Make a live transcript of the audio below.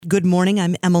Good morning.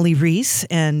 I'm Emily Reese,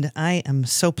 and I am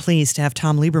so pleased to have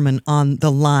Tom Lieberman on the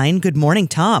line. Good morning,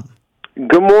 Tom.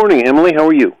 Good morning, Emily. How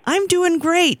are you? I'm doing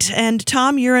great. And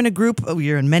Tom, you're in a group,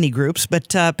 you're in many groups, but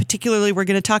particularly we're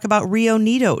going to talk about Rio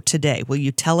Nito today. Will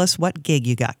you tell us what gig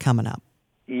you got coming up?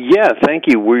 Yeah, thank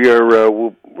you.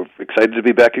 We're excited to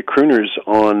be back at Crooners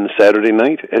on Saturday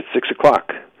night at 6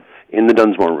 o'clock in the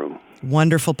Dunsmore Room.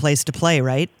 Wonderful place to play,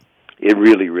 right? It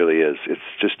really, really is. It's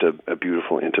just a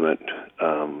beautiful, intimate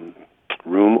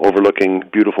room overlooking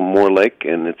beautiful Moore Lake,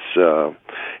 and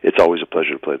it's always a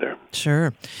pleasure to play there.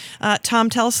 Sure.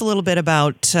 Tom, tell us a little bit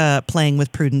about playing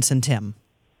with Prudence and Tim.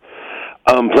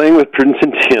 Playing with Prudence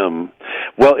and Tim.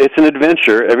 Well, it's an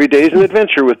adventure. Every day is an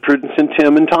adventure with Prudence and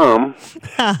Tim and Tom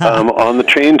on the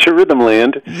train to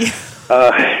Rhythmland.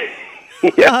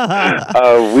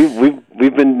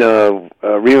 We've been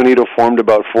Rio Nito formed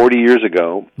about 40 years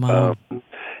ago. Wow.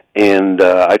 And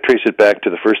I trace it back to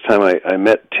the first time I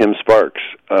met Tim Sparks.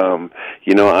 I'm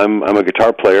a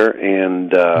guitar player,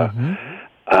 and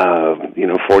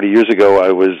 40 years ago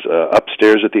I was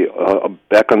upstairs at the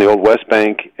back on the old West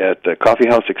Bank at the Coffee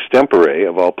House Extempore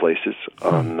of all places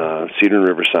on Cedar and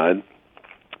Riverside,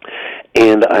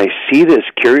 and I see this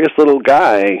curious little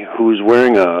guy who's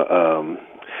wearing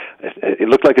it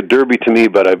looked like a derby to me,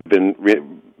 but I've been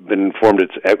informed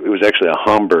it was actually a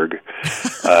Homburg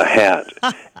hat,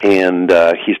 and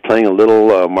he's playing a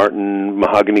little Martin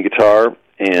mahogany guitar,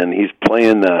 and he's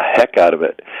playing the heck out of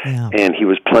it. Yeah. And he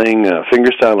was playing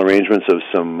fingerstyle arrangements of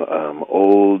some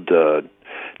old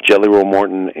Jelly Roll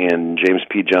Morton and James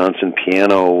P. Johnson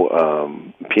piano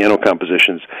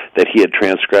compositions that he had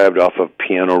transcribed off of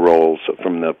piano rolls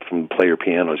from player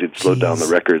pianos. He'd slowed down the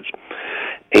records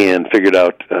and figured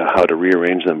out how to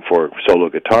rearrange them for solo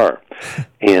guitar,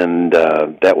 and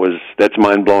that's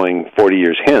mind blowing. 40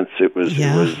 years hence, it was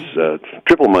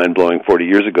triple mind blowing 40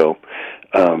 years ago.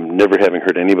 Never having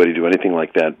heard anybody do anything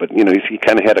like that, but he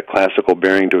kind of had a classical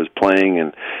bearing to his playing,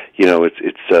 and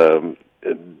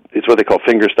it's what they call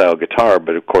fingerstyle guitar,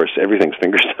 but of course everything's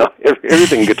fingerstyle.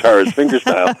 Everything guitar is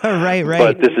fingerstyle. Right.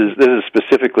 But this is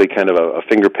specifically kind of a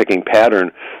finger picking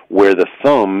pattern where the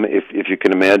thumb, if you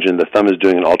can imagine, the thumb is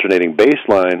doing an alternating bass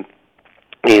line,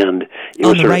 and it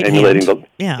was sort of emulating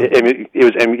it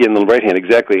was in the right hand,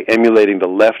 exactly emulating the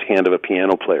left hand of a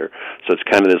piano player. So it's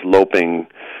kind of this loping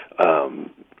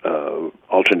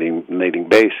alternating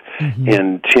bass,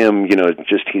 and Tim,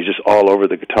 he's just all over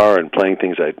the guitar and playing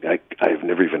things I've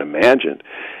never even imagined.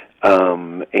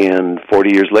 And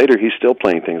 40 years later, he's still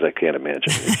playing things I can't imagine.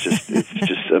 It's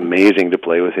just amazing to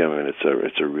play with him, and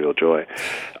it's a real joy.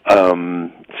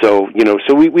 So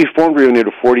we formed Rio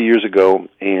Nito 40 years ago,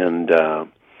 and it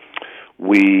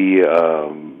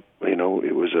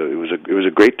was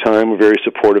a great time, a very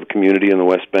supportive community in the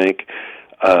West Bank.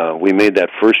 We made that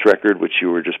first record, which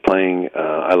you were just playing,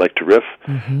 I Like to Riff.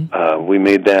 We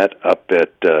made that up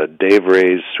at Dave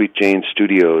Ray's Sweet Jane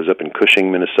Studios up in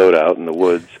Cushing, Minnesota, out in the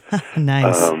woods.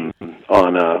 Nice.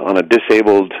 On a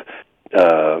disabled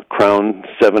Crown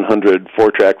 700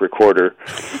 4-track recorder.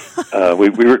 We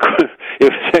recorded.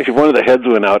 It was actually one of the heads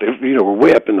went out. We're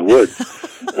way up in the woods,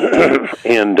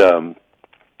 and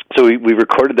so we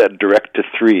recorded that direct to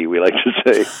 3. We like to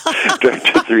say direct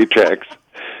to 3 tracks.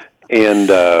 And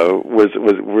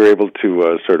we're able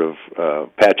to sort of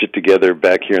patch it together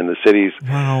back here in the cities.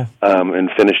 Wow. And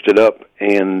finished it up,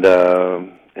 and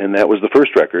that was the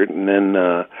first record. And then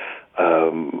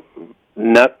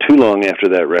not too long after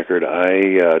that record,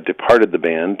 I departed the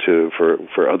band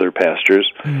for other pastures,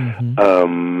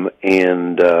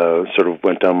 and sort of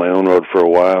went down my own road for a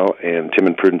while. And Tim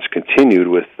and Prudence continued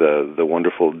with the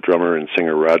wonderful drummer and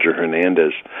singer Roger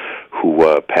Hernandez, who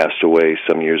passed away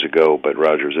some years ago. But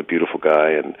Roger's a beautiful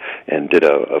guy and did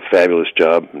a fabulous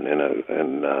job, and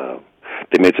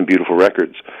they made some beautiful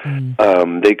records.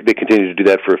 They continued to do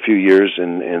that for a few years,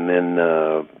 and then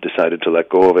decided to let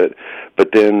go of it.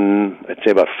 But then, I'd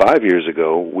say about 5 years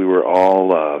ago, we were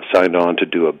all signed on to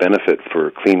do a benefit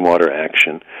for Clean Water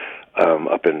Action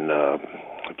up in, I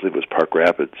believe it was Park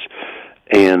Rapids,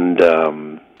 and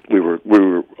we were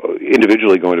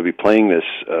individually going to be playing this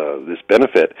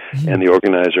benefit, and the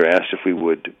organizer asked if we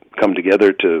would come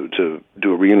together to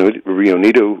do a Rio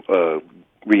Nito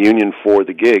reunion for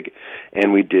the gig,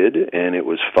 and we did, and it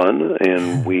was fun,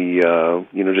 and we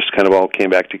just kind of all came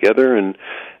back together, and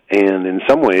in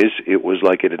some ways it was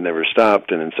like it had never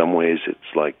stopped, and in some ways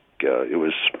it's like it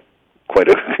was quite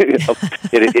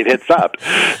it had stopped.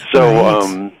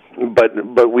 So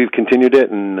but we've continued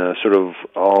it and sort of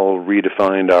all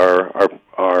redefined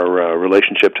our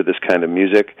relationship to this kind of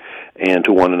music and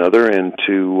to one another and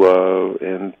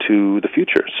to the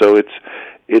future. So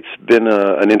it's been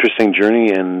an interesting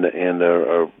journey and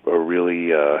a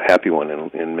really happy one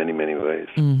in many, many ways.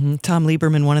 Mm-hmm. Tom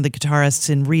Lieberman, one of the guitarists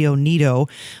in Rio Nito,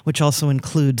 which also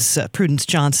includes Prudence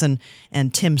Johnson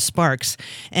and Tim Sparks.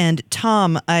 And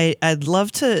Tom, I'd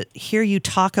love to hear you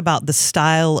talk about the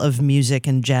style of music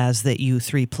and jazz that you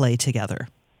three play together.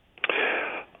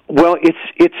 Well,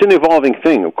 it's an evolving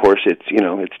thing. Of course, it's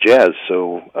jazz,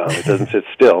 so it doesn't sit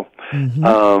still. Mm-hmm.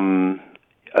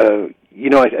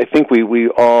 I think we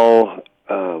all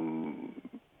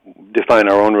define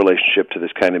our own relationship to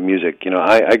this kind of music.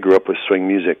 I grew up with swing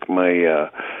music.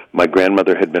 My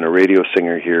grandmother had been a radio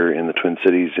singer here in the Twin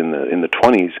Cities in the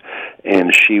 20s,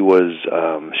 and she was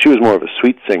more of a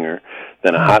sweet singer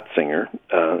than a hot singer,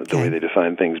 the way they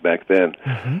defined things back then.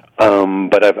 Mm-hmm.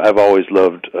 But I've always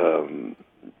loved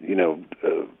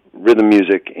rhythm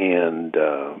music and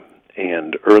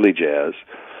early jazz.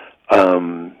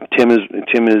 Tim has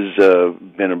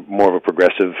been more of a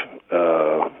progressive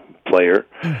player,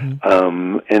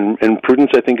 mm-hmm. And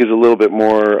Prudence, I think, is a little bit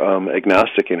more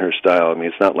agnostic in her style. I mean,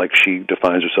 it's not like she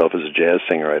defines herself as a jazz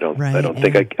singer. I don't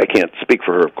think I can't speak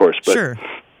for her, of course, but sure.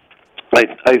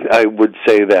 I would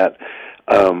say that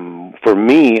for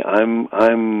me, I'm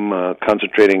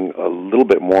concentrating a little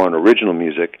bit more on original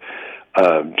music.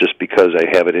 Just because I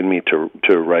have it in me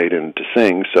to write and to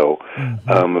sing, so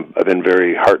mm-hmm. I've been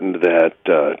very heartened that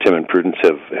Tim and Prudence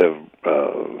have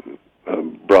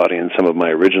brought in some of my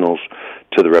originals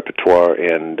to the repertoire,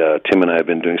 and Tim and I have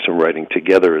been doing some writing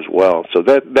together as well. So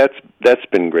that's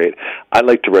been great. I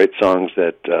like to write songs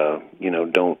that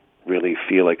don't really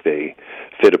feel like they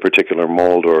fit a particular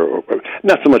mold, or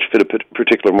not so much fit a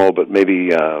particular mold, but maybe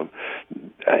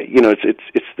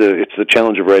it's the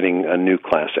challenge of writing a new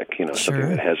classic, sure. Something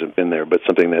that hasn't been there, but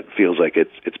something that feels like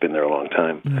it's been there a long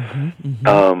time. Mm-hmm,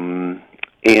 mm-hmm.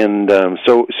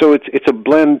 So it's a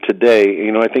blend today.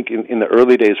 I think in the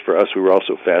early days for us, we were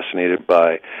also fascinated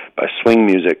by swing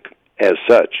music as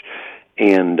such.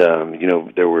 And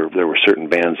there were certain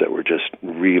bands that were just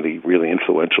really, really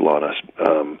influential on us.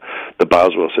 The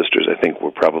Boswell sisters, I think,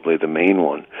 were probably the main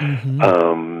one,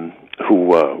 mm-hmm. Who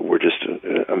were just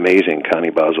amazing.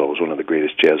 Connie Boswell was one of the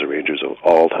greatest jazz arrangers of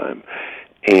all time,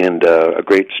 and a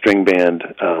great string band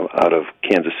out of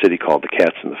Kansas City called the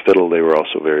Cats and the Fiddle. They were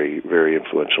also very, very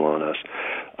influential on us.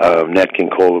 Nat King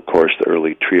Cole, of course, the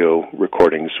early trio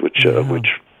recordings, which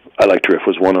I Like to Riff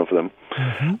was one of them.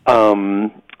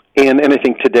 Mm-hmm. And I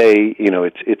think today,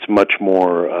 it's much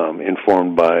more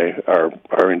informed by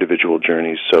our individual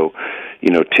journeys. So,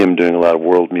 Tim doing a lot of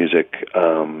world music,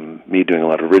 me doing a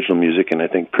lot of original music, and I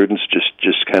think Prudence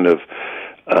just kind of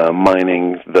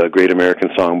mining the Great American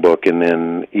Songbook, and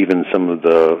then even some of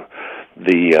the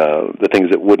things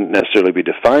that wouldn't necessarily be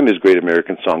defined as Great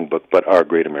American Songbook, but are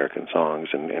Great American songs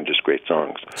and just great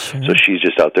songs. Sure. So she's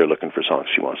just out there looking for songs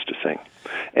she wants to sing,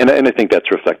 and I think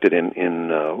that's reflected in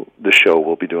the show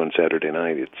we'll be doing Saturday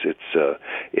night.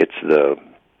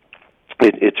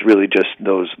 It's really just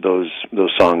those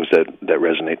songs that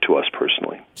resonate to us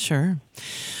personally. Sure.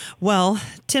 Well,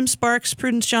 Tim Sparks,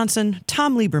 Prudence Johnson,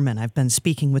 Tom Lieberman. I've been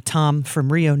speaking with Tom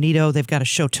from Rio Nito. They've got a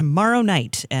show tomorrow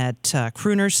night at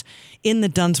Crooners in the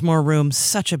Dunsmore Room.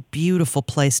 Such a beautiful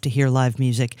place to hear live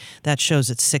music. That show's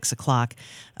at 6 o'clock.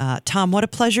 Tom, what a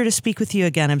pleasure to speak with you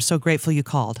again. I'm so grateful you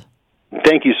called.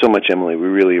 Thank you so much, Emily. We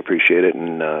really appreciate it,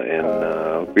 and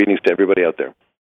greetings to everybody out there.